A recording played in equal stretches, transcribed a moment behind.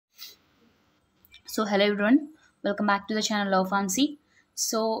So hello everyone, welcome back to the channel Love Pharmacy.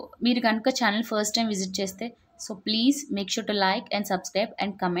 So మీరు కనుక channel first time visit చేస్తే so please make sure to like and subscribe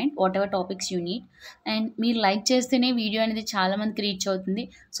and comment what ever topics you need. And మీరు like చేస్తేనే video అనేది చాలామందికి reach అవుతుంది.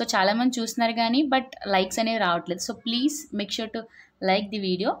 So చాలామంది చూస్తున్నారు కానీ బట్ లైక్స్ అనేవి రావట్లేదు. So please make sure to like the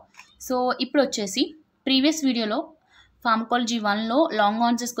video. So ఇప్పుడు వచ్చేసి ప్రీవియస్ వీడియోలో ఫార్మకాలజీ 1లో లాంగ్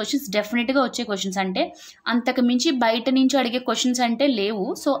ఆన్సర్స్ క్వశ్చన్స్ డెఫినెట్గా వచ్చే క్వశ్చన్స్, అంటే అంతకు మించి బయట నుంచి అడిగే క్వశ్చన్స్ అంటే లేవు.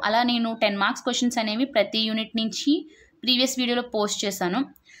 సో అలా నేను 10 మార్క్స్ క్వశ్చన్స్ అనేవి ప్రతి యూనిట్ నుంచి ప్రీవియస్ వీడియోలో పోస్ట్ చేశాను.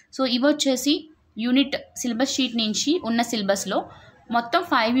 సో ఇవి వచ్చేసి యూనిట్ సిలబస్ షీట్ నుంచి ఉన్న సిలబస్లో మొత్తం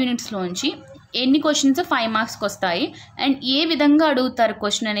 5 యూనిట్స్లోంచి ఎన్ని క్వశ్చన్స్ 5 మార్క్స్కి వస్తాయి అండ్ ఏ విధంగా అడుగుతారు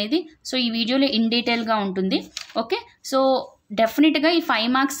క్వశ్చన్ అనేది సో ఈ వీడియోలో ఇన్ డీటెయిల్గా ఉంటుంది. ఓకే, సో డెఫినెట్గా ఈ 5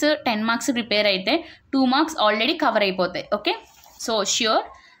 మార్క్స్ 10 మార్క్స్ ప్రిపేర్ అయితే 2 మార్క్స్ ఆల్రెడీ కవర్ అయిపోతాయి. Okay, so sure.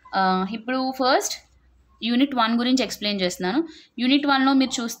 ఇప్పుడు ఫస్ట్ యూనిట్ 1 గురించి ఎక్స్ప్లెయిన్ చేస్తున్నాను. యూనిట్ 1లో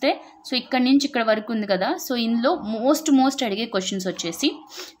మీరు చూస్తే సో ఇక్కడ నుంచి ఇక్కడ వరకు ఉంది కదా. సో ఇందులో మోస్ట్ అడిగే క్వశ్చన్స్ వచ్చేసి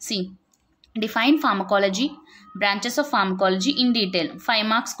define pharmacology, branches of pharmacology in detail 5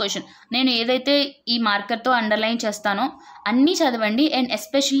 marks question. నేను ఏదైతే ఈ మార్కర్తో అండర్లైన్ చేస్తానో అన్నీ చదవండి అండ్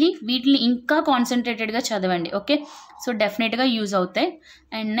ఎస్పెషల్లీ వీటిని ఇంకా కాన్సన్ట్రేటెడ్గా చదవండి. ఓకే, సో డెఫినెట్గా యూజ్ అవుతాయి.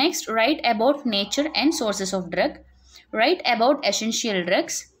 And next write about nature and sources of drug, write about essential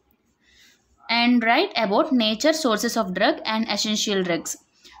drugs and write about nature, sources of drug and essential drugs.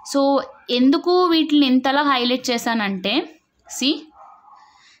 So ఎందుకు వీటిని ఇంతలా హైలైట్ చేశానంటే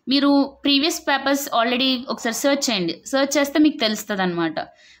మీరు ప్రీవియస్ పేపర్స్ ఆల్రెడీ ఒకసారి search చేయండి. Search చేస్తే మీకు తెలుస్తుంది అనమాట.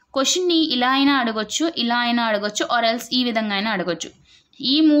 క్వశ్చన్ని ఇలా అయినా అడగొచ్చు, ఇలా అయినా అడగొచ్చు, ఆర్ ఎల్స్ ఈ విధంగా అయినా అడగొచ్చు.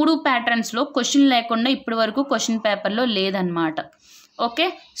 ఈ 3 ప్యాటర్న్స్లో క్వశ్చన్ లేకుండా ఇప్పటి వరకు క్వశ్చన్ పేపర్లో లేదన్నమాట. ఓకే,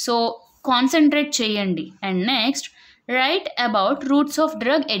 సో కాన్సన్ట్రేట్ చేయండి. And next write about roots of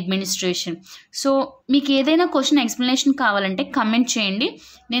drug administration. So మీకు ఏదైనా క్వశ్చన్ ఎక్స్ప్లెనేషన్ కావాలంటే కమెంట్ చేయండి,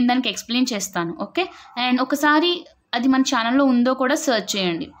 నేను దానికి ఎక్స్ప్లెయిన్ చేస్తాను. ఓకే, అండ్ ఒకసారి అది మన ఛానల్లో ఉందో కూడా సెర్చ్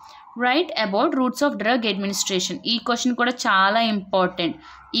చేయండి. Write about roots of drug administration. ఈ క్వశ్చన్ కూడా చాలా ఇంపార్టెంట్.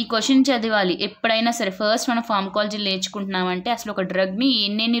 ఈ క్వశ్చన్ చదివాలి ఎప్పుడైనా సరే. ఫస్ట్ మనం ఫార్మకాలజీ నేర్చుకుంటున్నామంటే అసలు ఒక డ్రగ్ని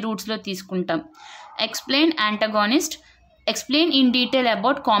ఎన్ని రూట్స్లో తీసుకుంటాం. Explain యాంటగానిస్ట్, explain in detail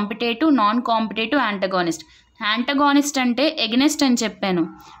about competitive, non competitive యాంటగానిస్ట్. యాంటగానిస్ట్ అంటే ఎగనెస్ట్ అని చెప్పాను,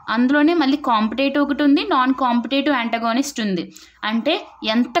 అందులోనే మళ్ళీ కాంపిటేటివ్ ఒకటి ఉంది, నాన్ కాంపిటేటివ్ యాంటగానిస్ట్ ఉంది. అంటే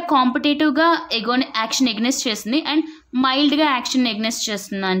ఎంత కాంపిటేటివ్గా యాక్షన్ ఎగ్నెస్ట్ చేస్తుంది అండ్ మైల్డ్గా యాక్షన్ ఎగ్నెస్ట్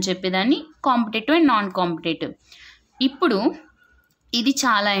చేస్తుంది అని చెప్పేదాన్ని కాంపిటేటివ్ అండ్ నాన్ కాంపిటేటివ్. ఇప్పుడు ఇది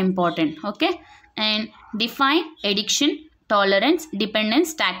చాలా important. Okay, and define addiction, tolerance,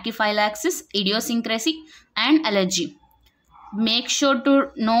 dependence, టాక్టిఫైలాక్సిస్, idiosyncrasy and allergy. Make sure to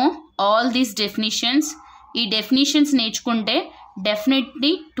know all these definitions. ఈ డెఫినిషన్స్ నేర్చుకుంటే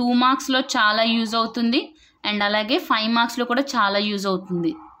డెఫినెట్లీ 2 మార్క్స్లో చాలా యూజ్ అవుతుంది అండ్ అలాగే 5 మార్క్స్లో కూడా చాలా యూజ్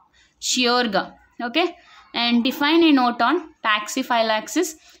అవుతుంది ష్యూర్గా. Okay, and define a note on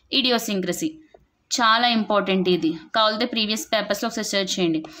టాక్సిఫైలాక్సిస్, idiosyncrasy. చాలా ఇంపార్టెంట్ ఇది. కావాలంటే ప్రీవియస్ పేపర్స్లో ఒకసారి సెర్చ్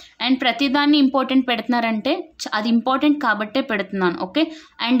చేయండి. అండ్ ప్రతిదాన్ని ఇంపార్టెంట్ పెడుతున్నారంటే అది ఇంపార్టెంట్ కాబట్టే పెడుతున్నాను. ఓకే,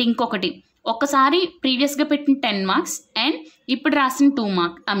 అండ్ ఇంకొకటి, ఒక్కసారి ప్రీవియస్గా పెట్టిన 10 మార్క్స్ అండ్ ఇప్పుడు రాసిన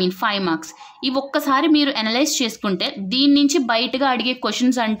 5 మార్క్స్ ఇవి ఒక్కసారి మీరు అనలైజ్ చేసుకుంటే దీని నుంచి బయటగా అడిగే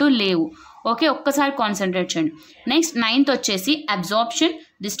క్వశ్చన్స్ అంటూ లేవు. ఓకే, ఒక్కసారి కాన్సన్ట్రేట్ చేయండి. నెక్స్ట్ 9th వచ్చేసి absorption,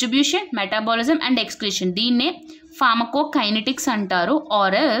 distribution, metabolism and excretion. దీన్నే ఫార్మకోకైనెటిక్స్ అంటారు,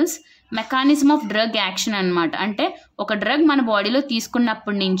 or else mechanism of drug action అనమాట. అంటే ఒక డ్రగ్ మన బాడీలో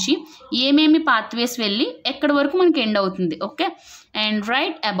తీసుకున్నప్పటి నుంచి ఏమేమి పాత్వేస్ వెళ్ళి ఎక్కడి వరకు మనకి ఎండ్ అవుతుంది. Okay, and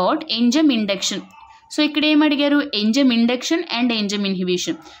write about enzyme induction. So ఇక్కడ ఏమడిగారు, enzyme induction and enzyme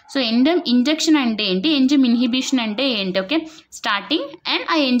inhibition. So enzyme injection అంటే ఏంటి, ఎంజైమ్ ఇన్హిబిషన్ అంటే ఏంటి. ఓకే, స్టార్టింగ్ అండ్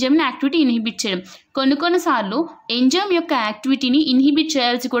ఆ ఎంజైమ్ని యాక్టివిటీ ఇన్హిబిట్ చేయడం. కొన్నిసార్లు ఎంజైమ్ యొక్క యాక్టివిటీని ఇన్హిబిట్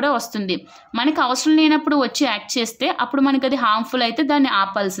చేయాల్సి కూడా వస్తుంది. మనకు అవసరం లేనప్పుడు వచ్చి యాక్ట్ చేస్తే అప్పుడు మనకి అది హార్మ్ఫుల్ అయితే దాన్ని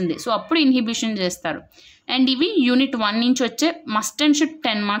ఆపాల్సిందే. సో అప్పుడు ఇన్హిబిషన్ చేస్తారు. అండ్ ఇవి యూనిట్ 1 నుంచి వచ్చే must and should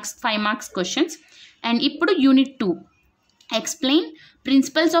 10 marks 5 marks questions. And ఇప్పుడు unit 2 explain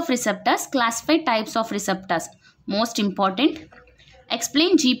principles of receptors, classify types of receptors. Most important,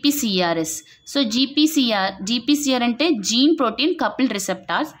 explain GPCRS. So GPCR అంటే జీన్ ప్రోటీన్ కపుల్డ్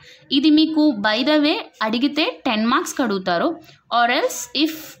రిసెప్టార్స్. ఇది మీకు బై ద వే అడిగితే 10 మార్క్స్కి అడుగుతారు, or else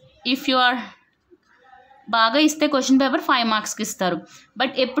if you are బాగా ఇస్తే question paper 5 మార్క్స్కి ఇస్తారు.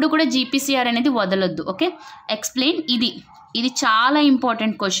 బట్ ఎప్పుడు కూడా GPCR అనేది వదలొద్దు. ఓకే, ఎక్స్ప్లెయిన్ ఇది చాలా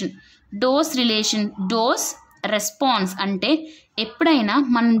important question. Dose relation, dose response అంటే ఎప్పుడైనా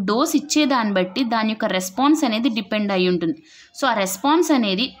మనం డోస్ ఇచ్చేదాన్ని బట్టి దాని యొక్క రెస్పాన్స్ అనేది డిపెండ్ అయి ఉంటుంది. సో ఆ రెస్పాన్స్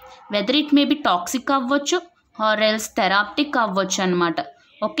అనేది whether it may be toxic అవ్వచ్చు ఆర్ ఎల్స్ థెరాప్టిక్ అవ్వచ్చు అనమాట.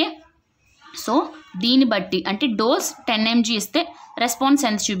 ఓకే, సో దీన్ని బట్టి అంటే డోస్ 10 mg ఇస్తే రెస్పాన్స్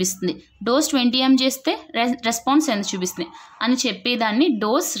ఎంత చూపిస్తుంది, డోస్ 20 mg ఇస్తే రెస్పాన్స్ ఎంత చూపిస్తుంది అని చెప్పేదాన్ని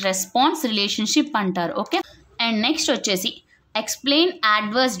డోస్ రెస్పాన్స్ రిలేషన్షిప్ అంటారు. ఓకే. అండ్ నెక్స్ట్ వచ్చేసి ఎక్స్ప్లెయిన్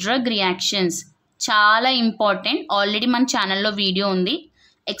అడ్వర్స్ డ్రగ్ రియాక్షన్స్. చాలా ఇంపార్టెంట్, ఆల్రెడీ మన ఛానల్లో వీడియో ఉంది.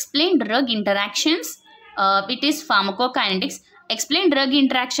 Explain drug interactions, it is pharmacokinetics. Explain drug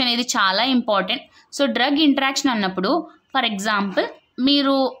interaction అనేది చాలా ఇంపార్టెంట్. సో డ్రగ్ ఇంటరాక్షన్ అన్నప్పుడు ఫర్ ఎగ్జాంపుల్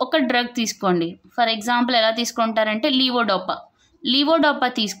మీరు ఒక డ్రగ్ తీసుకోండి. ఫర్ ఎగ్జాంపుల్ ఎలా తీసుకుంటారంటే లీవోడోపా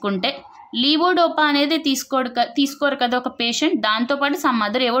తీసుకుంటే లీవోడోపా అనేది తీసుకోరు కదా ఒక పేషెంట్, దాంతోపాటు సమ్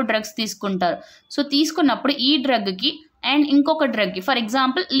అదర్ ఏవో డ్రగ్స్ తీసుకుంటారు. సో తీసుకున్నప్పుడు ఈ డ్రగ్కి అండ్ ఇంకొక డ్రగ్కి ఫర్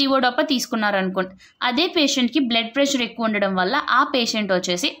ఎగ్జాంపుల్ లీవోడోపా తీసుకున్నారనుకోండి, అదే పేషెంట్కి బ్లడ్ ప్రెషర్ ఎక్కువ ఉండడం వల్ల ఆ పేషెంట్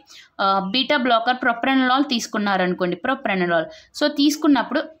వచ్చేసి బీటా బ్లాకర్ ప్రొప్రెనలాల్ తీసుకున్నారనుకోండి, ప్రొప్రెనలాల్. సో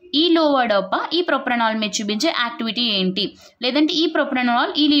తీసుకున్నప్పుడు ఈ లోవోడోపా ఈ ప్రొప్రెనాల్ మీద చూపించే యాక్టివిటీ ఏంటి, లేదంటే ఈ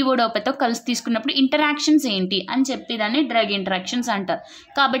ప్రొప్రెనాల్ ఈ లీవోడోపాతో కలిసి తీసుకున్నప్పుడు ఇంటరాక్షన్స్ ఏంటి అని చెప్పేదాన్ని డ్రగ్ ఇంటరాక్షన్స్ అంటారు.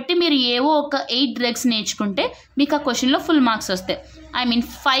 కాబట్టి మీరు ఏవో ఒక 8 డ్రగ్స్ నేర్చుకుంటే మీకు ఆ క్వశ్చన్లో ఫుల్ మార్క్స్ వస్తాయి. ఐ మీన్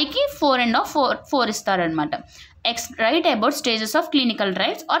 5కి 4 ఇస్తారనమాట. Write about stages of clinical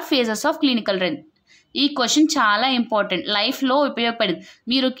trials are phases of clinical trial. ఈ క్వశ్చన్ చాలా ఇంపార్టెంట్, లైఫ్లో ఉపయోగపడింది.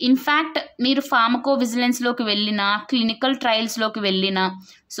 మీరు ఇన్ఫ్యాక్ట్ మీరు ఫార్మకో విజిలెన్స్లోకి వెళ్ళినా, క్లినికల్ ట్రయల్స్లోకి వెళ్ళినా,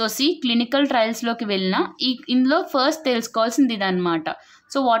 సో క్లినికల్ ట్రయల్స్లోకి వెళ్ళినా ఇందులో ఫస్ట్ తెలుసుకోవాల్సింది ఇదన్నమాట.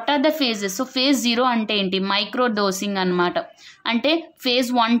 So what are the phases? So phase 0 అంటే ఏంటి? మైక్రో డోసింగ్ అనమాట. అంటే ఫేజ్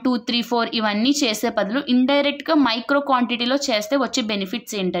 1, 2, 3, 4 ఇవన్నీ చేసే బదులు ఇండైరెక్ట్గా మైక్రో క్వాంటిటీలో చేస్తే వచ్చే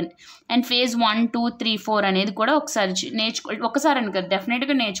బెనిఫిట్స్ ఏంటని. అండ్ ఫేజ్ 1, 2, 3, 4 అనేది కూడా ఒకసారి అని కదా,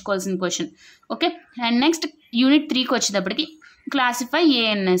 డెఫినెట్గా నేర్చుకోవాల్సిన question. Okay. And next unit 3కి వచ్చేటప్పటికి క్లాసిఫై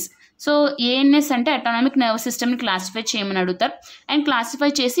ఏఎన్ఎస్. సో ఏఎన్ఎస్ అంటే అటానమిక్ నర్వస్ సిస్టమ్ని క్లాసిఫై చేయమని అడుగుతారు. అండ్ క్లాసిఫై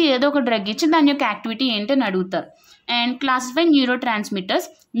చేసి ఏదో ఒక డ్రగ్ ఇచ్చి దాని యొక్క యాక్టివిటీ ఏంటి అని అడుగుతారు. అండ్ క్లాసిఫై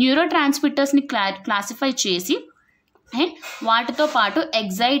న్యూరోట్రాన్స్మిటర్స్ని క్లాసిఫై చేసి అండ్ వాటితో పాటు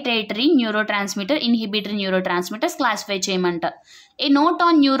excitatory neurotransmitter, inhibitory neurotransmitters classify చేయమంటారు. A note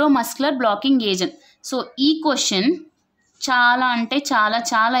on neuromuscular blocking agent. So ఈ క్వశ్చన్ చాలా అంటే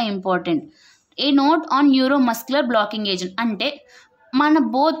చాలా important. A note on neuromuscular blocking agent అంటే మన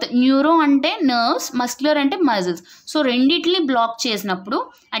బోత్ న్యూరో అంటే నర్వ్స్, మస్కులర్ అంటే మజిల్స్. సో రెండిటిని బ్లాక్ చేసినప్పుడు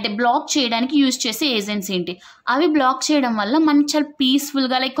అంటే బ్లాక్ చేయడానికి యూజ్ చేసే ఏజెంట్స్ ఏంటి, అవి బ్లాక్ చేయడం వల్ల మనకి చాలా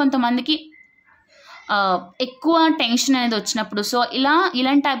పీస్ఫుల్గా, లైక్ కొంతమందికి ఎక్కువ టెన్షన్ అనేది వచ్చినప్పుడు సో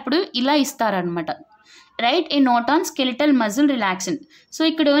ఇలాంటప్పుడు ఇలా ఇస్తారనమాట. Right a note on skeletal muscle relaxation. So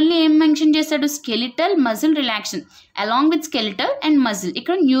ఇక్కడ ఓన్లీ ఏం మెన్షన్ చేశాడు? Skeletal muscle relaxation along with skeletal and muscle.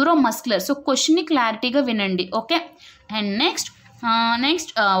 ఇక్కడ న్యూరో మస్కులర్. సో క్వశ్చన్ని క్లారిటీగా వినండి. Okay. And next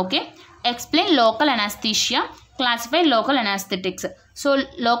okay, explain local anaesthesia, classify local anaesthetics. So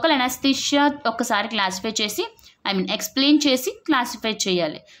local anaesthesia ఒక్కసారి classify చేసి explain చేసి క్లాసిఫై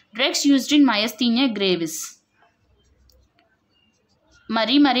చేయాలి. Drugs used in మయస్థీనియా gravis.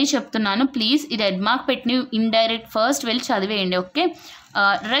 మరీ చెప్తున్నాను, ప్లీజ్ ఈ రెడ్ మార్క్ పెట్టి ఇండైరెక్ట్ ఫస్ట్ వెళ్ళి చదివేయండి. Okay.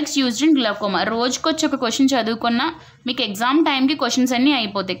 Drugs used in glaucoma. రోజుకొచ్చి ఒక క్వశ్చన్ చదువుకున్నా మీకు ఎగ్జామ్ టైంకి క్వశ్చన్స్ అన్నీ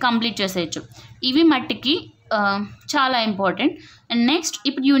అయిపోతాయి, కంప్లీట్ చేసేయచ్చు. ఇవి మట్టికి చాలా ఇంపార్టెంట్. అండ్ నెక్స్ట్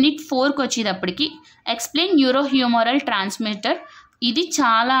ఇప్పుడు యూనిట్ 4కి వచ్చేటప్పటికి ఎక్స్ప్లెయిన్ న్యూరోహ్యూమరల్ ట్రాన్స్మిటర్. ఇది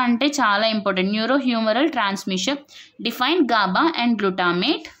చాలా అంటే చాలా important. న్యూరోహ్యూమరల్ transmission, define GABA and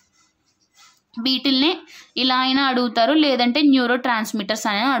glutamate. వీటిల్నే ఇలా అయినా అడుగుతారు, లేదంటే న్యూరో ట్రాన్స్మిటర్స్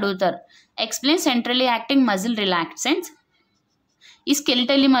అయినా అడుగుతారు. Explain centrally acting muscle రిలాక్సెన్స్. ఈ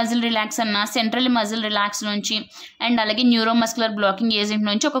స్కెలిటల్లీ మజిల్ రిలాక్స్ అన్న, సెంట్రల్లీ మజిల్ రిలాక్స్ నుంచి అండ్ అలాగే న్యూరోమస్కులర్ బ్లాకింగ్ ఏజెంట్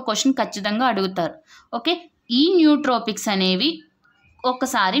నుంచి ఒక క్వశ్చన్ ఖచ్చితంగా అడుగుతారు. ఓకే. ఈ న్యూట్రోపిక్స్ అనేవి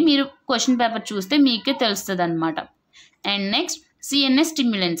ఒక్కసారి మీరు క్వశ్చన్ పేపర్ చూస్తే మీకే తెలుస్తుంది అనమాట. And next CNS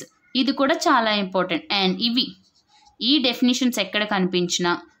stimulants. ఇది కూడా చాలా ఇంపార్టెంట్. అండ్ ఈ డెఫినేషన్స్ ఎక్కడ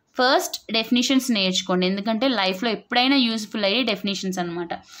కనిపించినా ఫస్ట్ డెఫినేషన్స్ నేర్చుకోండి, ఎందుకంటే లైఫ్లో ఎప్పుడైనా యూజ్ఫుల్ అయ్యే డెఫినేషన్స్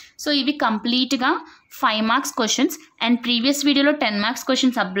అనమాట. సో ఇవి కంప్లీట్గా 5 మార్క్స్ క్వశ్చన్స్. అండ్ ప్రీవియస్ వీడియోలో 10 మార్క్స్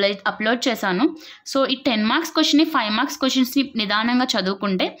క్వశ్చన్స్ అప్లోడ్ చేశాను. సో ఈ 10 మార్క్స్ క్వశ్చన్ని 5 మార్క్స్ క్వశ్చన్స్ని నిదానంగా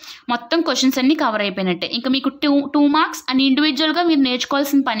చదువుకుంటే మొత్తం క్వశ్చన్స్ అన్నీ కవర్ అయిపోయినట్టే. ఇంకా మీకు 2 మార్క్స్ అని ఇండివిజువల్గా మీరు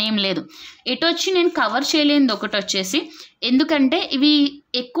నేర్చుకోవాల్సిన పని ఏం లేదు. ఎటు వచ్చి నేను కవర్ చేయలేనిది ఒకటి వచ్చేసి, ఎందుకంటే ఇవి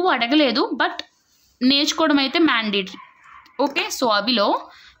ఎక్కువ అడగలేదు, బట్ నేర్చుకోవడం అయితే mandatory. Okay. So అవిలో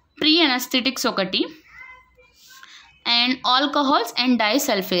pre anaesthetics ఒకటి, అండ్ ఆల్కహాల్స్ అండ్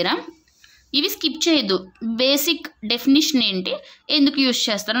డైసల్ఫేరమ్, ఇవి స్కిప్ చేయొద్దు. బేసిక్ డెఫినిషన్ ఏంటి, ఎందుకు యూస్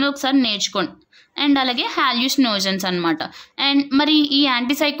చేస్తారని ఒకసారి నేర్చుకోండి. అండ్ అలాగే హాల్యూసినోజన్స్ అనమాట. అండ్ మరి ఈ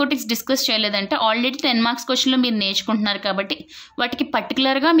యాంటీసైకోటిక్స్ డిస్కస్ చేయలేదంటే ఆల్రెడీ 10 మార్క్స్ క్వశ్చన్లో మీరు నేర్చుకుంటున్నారు కాబట్టి వాటికి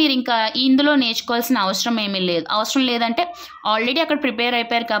పర్టికులర్గా మీరు ఇంకా ఇందులో నేర్చుకోవాల్సిన అవసరం లేదంటే ఆల్రెడీ అక్కడ ప్రిపేర్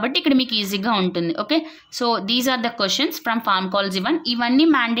అయిపోయారు కాబట్టి ఇక్కడ మీకు ఈజీగా ఉంటుంది. Okay, so these are the questions from pharmacology 1. ఇవన్నీ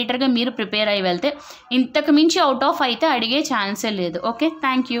మ్యాండేటరీగా మీరు ప్రిపేర్ అయ్యి వెళ్తే ఇంతకు మించి అవుట్ ఆఫ్ అయితే అడిగే ఛాన్సే లేదు. Okay,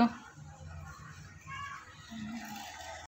 thank you.